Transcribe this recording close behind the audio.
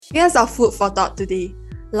Here's our food for thought today.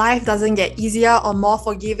 Life doesn't get easier or more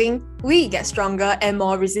forgiving, we get stronger and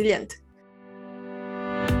more resilient.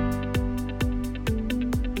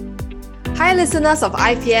 Hi listeners of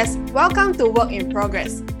IPS, welcome to Work in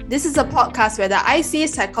Progress. This is a podcast where the IC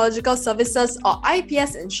Psychological Services, or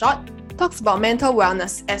IPS in short, talks about mental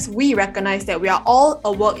wellness as we recognize that we are all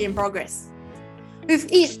a work in progress.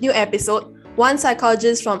 With each new episode, one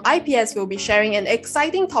psychologist from IPS will be sharing an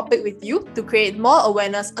exciting topic with you to create more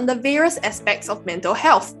awareness on the various aspects of mental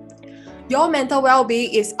health. Your mental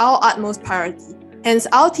well-being is our utmost priority. Hence,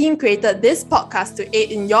 our team created this podcast to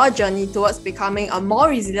aid in your journey towards becoming a more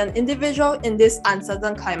resilient individual in this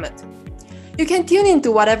uncertain climate. You can tune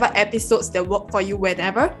into whatever episodes that work for you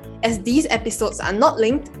whenever, as these episodes are not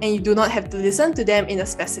linked and you do not have to listen to them in a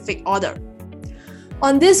specific order.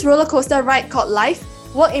 On this rollercoaster ride called life,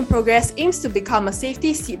 Work in Progress aims to become a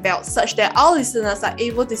safety seatbelt such that our listeners are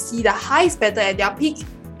able to see the highs better at their peak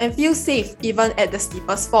and feel safe even at the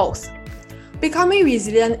steepest falls. Becoming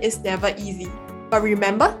resilient is never easy, but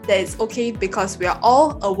remember that it's okay because we are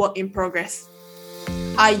all a work in progress.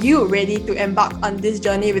 Are you ready to embark on this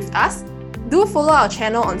journey with us? Do follow our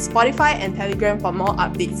channel on Spotify and Telegram for more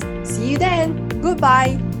updates. See you then!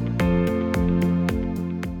 Goodbye!